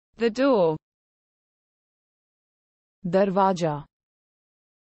The door. दरवाजा,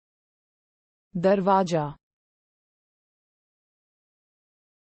 दरवाजा.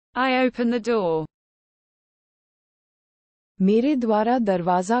 I open the door. मेरे द्वारा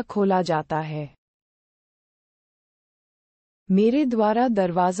दरवाजा खोला जाता है. मेरे द्वारा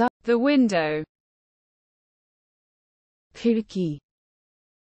दरवाजा. The window. खिड़की,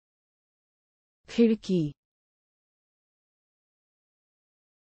 खिड़की.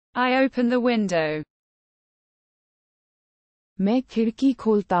 I open the window. मैं खिड़की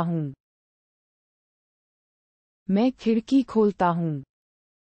खोलता हूँ. मैं खिड़की खोलता हूँ.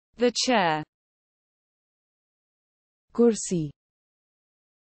 The chair. कुर्सी,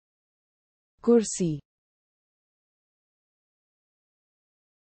 कुर्सी.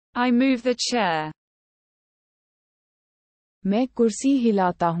 I move the chair. मैं कुर्सी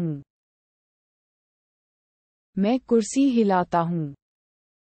हिलाता हूँ. मैं कुर्सी हिलाता हूँ.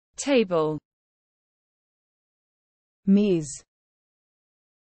 Table. मेज,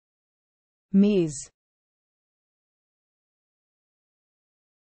 मेज.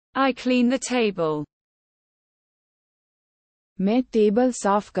 I clean the table. मैं टेबल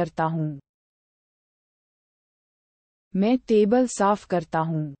साफ करता हूँ. मैं टेबल साफ करता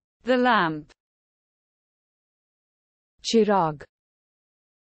हूँ. The lamp. Chirag,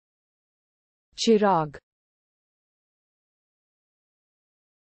 Chirag.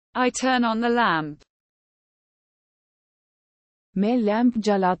 I turn on the lamp. मैं लैंप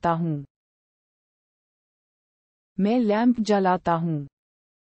जलाता हूँ. मैं लैंप जलाता हूँ.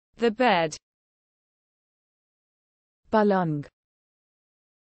 The bed. पलंग,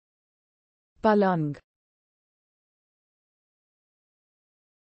 पलंग.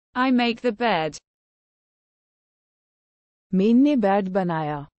 I make the bed. मैंने बेड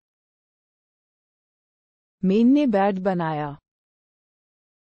बनाया. मैंने बेड बनाया.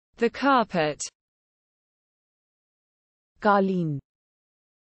 The carpet. कालीन,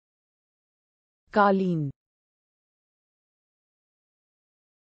 कालीन.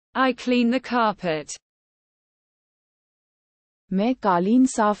 I clean the carpet. मैं कालीन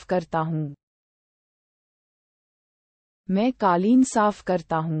साफ करता हूँ. मैं कालीन साफ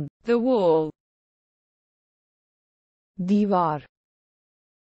करता हूँ. The wall. दीवार,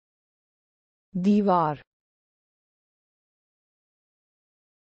 दीवार.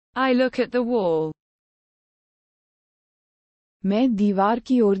 I look at the wall. मैं दीवार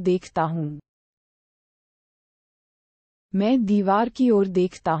की ओर देखता हूँ. मैं दीवार की ओर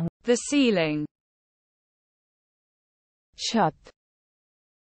देखता हूँ. The ceiling. छत,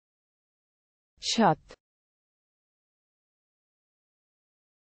 छत.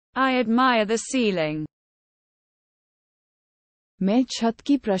 I admire the ceiling. मैं छत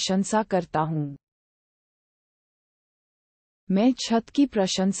की प्रशंसा करता हूँ. मैं छत की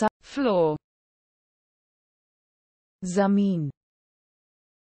प्रशंसा. Floor. जमीन,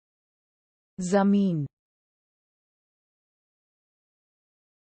 जमीन.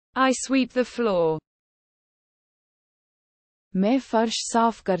 I sweep the floor. मैं फर्श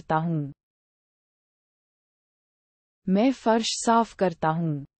साफ करता हूँ. मैं फर्श साफ करता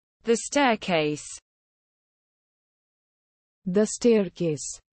हूँ. The staircase. The staircase,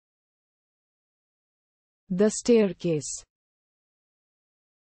 the staircase.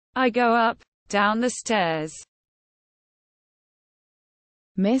 I go up, down the stairs.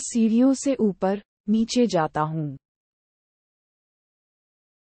 मैं सीढ़ियों से ऊपर, नीचे जाता हूँ.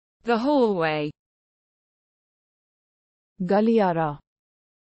 The hallway. गलियारा,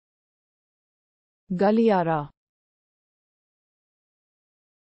 गलियारा.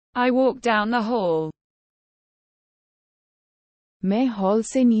 I walk down the hall. मैं हॉल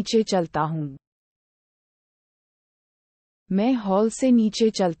से नीचे चलता हूँ. मैं हॉल से नीचे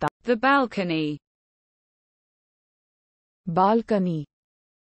चलता. The balcony. Balcony,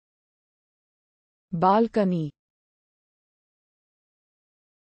 balcony.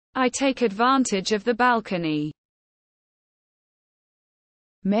 I take advantage of the balcony.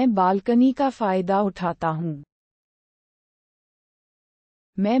 मैं बालकनी का फायदा उठाता हूँ.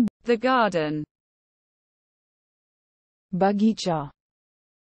 मैं The garden. बगीचा,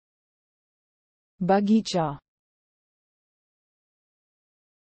 बगीचा.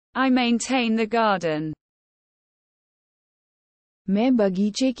 I maintain the garden. मैं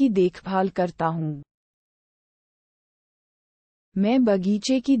बगीचे की देखभाल करता हूँ. मैं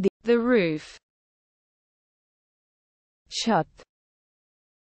बगीचे की The roof. छत,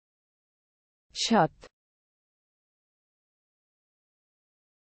 छत.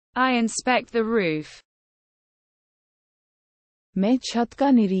 I inspect the roof. मैं छत का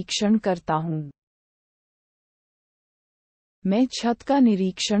निरीक्षण करता हूँ. मैं छत का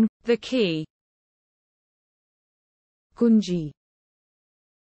निरीक्षण. The key. कुंजी.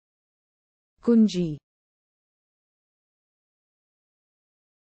 कुंजी.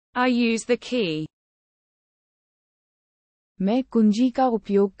 I use the key. मैं कुंजी का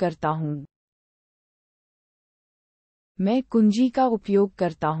उपयोग करता हूँ. मैं कुंजी का उपयोग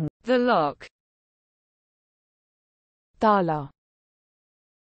करता हूँ. The lock. ताला.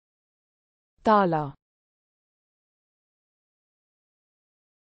 ताला.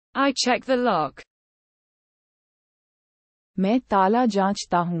 I check the lock. मैं ताला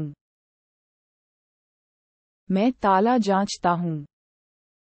जांचता हूँ. मैं ताला जांचता हूँ.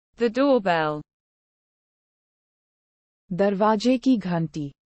 The doorbell. दरवाजे की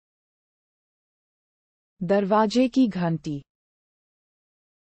घंटी. दरवाजे की घंटी.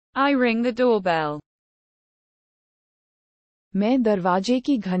 I ring the doorbell. मैं दरवाजे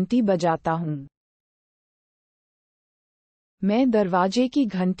की घंटी बजाता हूँ. मैं दरवाजे की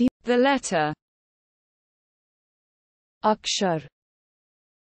घंटी. The letter. अक्षर.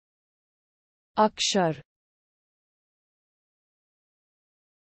 अक्षर.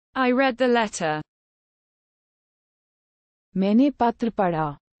 I read the letter. मैंने पत्र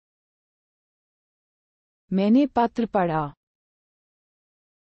पढ़ा. मैंने पत्र पढ़ा.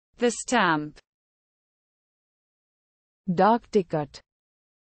 The stamp. डाक टिकट.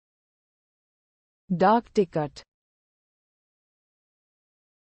 डाक ticket.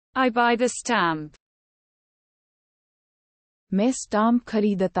 I buy the stamp. मैं स्टाम्प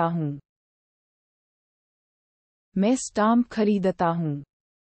खरीदता हूँ. मैं स्टाम्प खरीदता हूँ.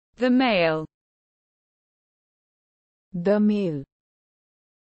 The mail. The mail.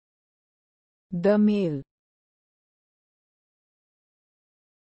 The mail.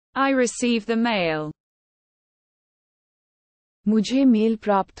 I receive the mail. मुझे मेल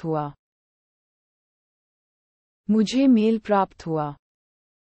प्राप्त हुआ. मुझे मेल प्राप्त हुआ.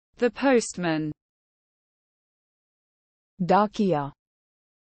 The postman. डाकिया.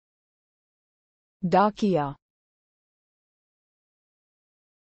 डाकिया.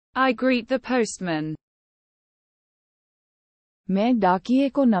 I greet the postman. मैं डाकिये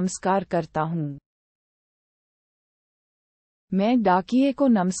को नमस्कार करता हूँ. मैं डाकिये को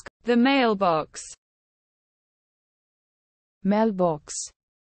नमस्कार. The mailbox. Mailbox.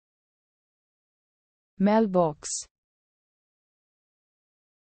 Mailbox.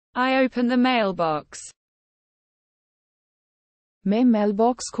 I open the mailbox. मैं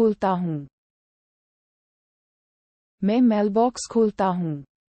मेलबॉक्स खोलता हूँ. मैं मेलबॉक्स खोलता हूँ.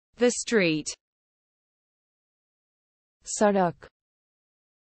 The street. सड़क.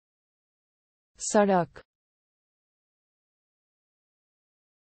 सड़क.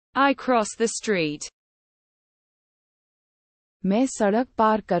 I cross the street. मैं सड़क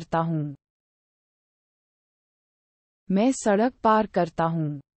पार करता हूँ. मैं सड़क पार करता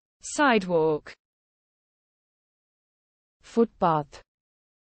हूँ. Sidewalk. Footpath.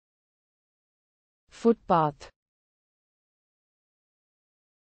 Footpath.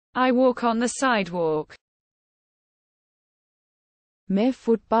 I walk on the sidewalk. मैं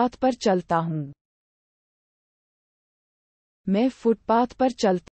फुटपाथ पर चलता हूँ. मैं फुटपाथ पर चलता